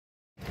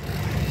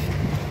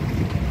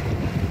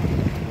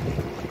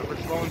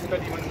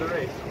bet he wins the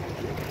race.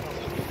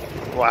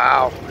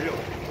 Wow. Really?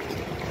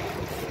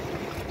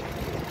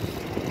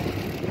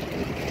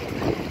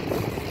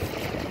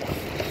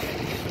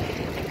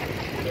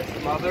 This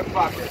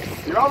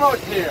motherfucker. You're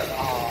almost here.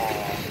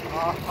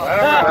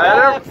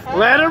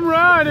 Let him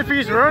run. If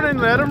he's running,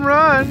 let him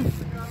run.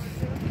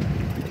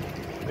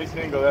 At least he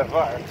didn't go that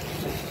far. You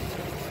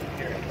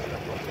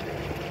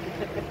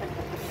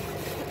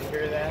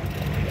hear that?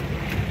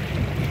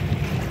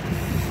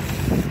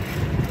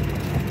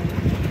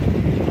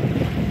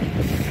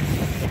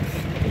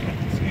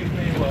 Excuse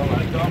me while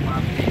I dump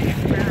my feet.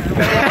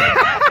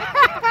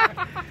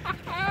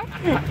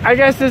 I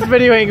guess this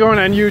video ain't going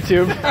on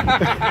YouTube.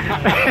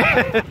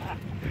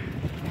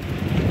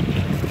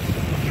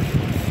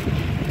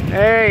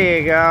 There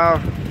you go.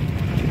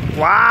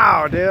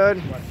 Wow, dude.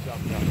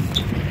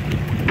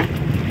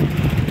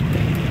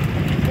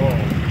 Whoa,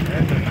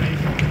 that's a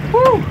nice one.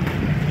 Woo.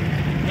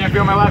 Can't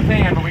feel my left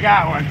hand, but we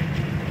got one.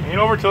 Ain't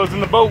over till it's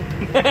in the boat.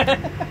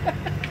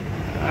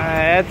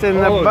 That's in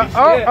the boat.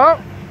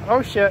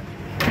 Oh shit.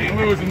 Ain't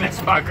losing this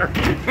fucker.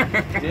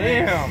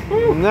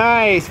 Damn.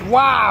 Nice.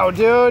 Wow,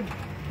 dude.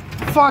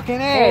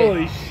 Fucking A.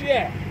 Holy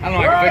shit. I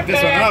don't know if I can pick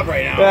this one up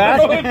right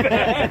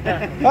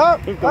now.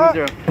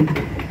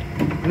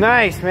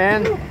 Nice,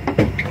 man.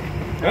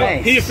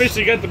 Nice. He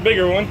officially got the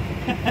bigger one.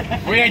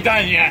 We ain't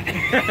done yet.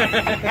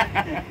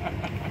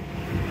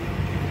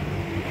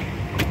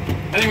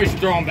 I think we should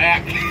throw him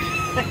back.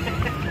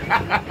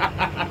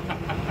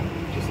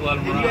 Just let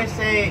him run. Did you guys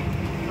say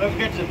whoever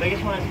gets the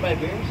biggest one has to buy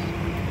beers?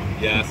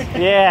 Yes.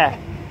 Yeah.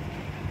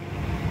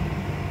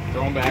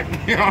 Throw him back.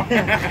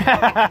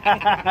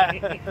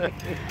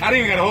 I don't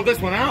even gotta hold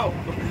this one out.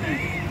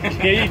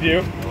 Yeah, you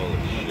do. Holy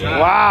shit.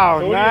 Wow,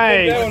 So what nice.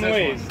 do you think that one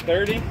weighs?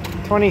 30?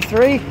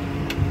 23?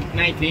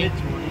 19.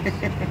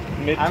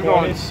 Mid-20s? I'm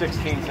going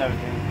 16, 17.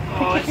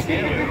 Oh, it's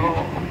scary.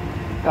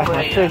 That's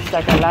my fish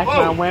like I like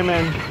my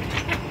women.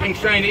 Thing's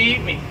trying to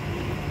eat me. I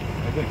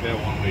think that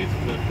one weighs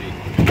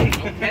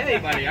 50. Okay,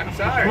 buddy, I'm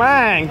sorry. Come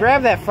on,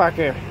 grab that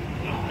fucker.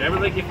 Never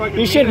like you fucking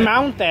You should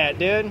mount that,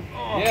 dude.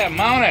 Yeah,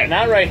 mount it.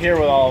 Not right here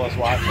with all of us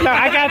watching. No,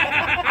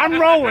 I'm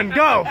rolling.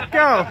 Go,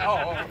 go.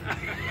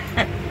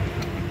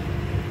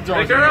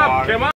 Pick her up. Come on.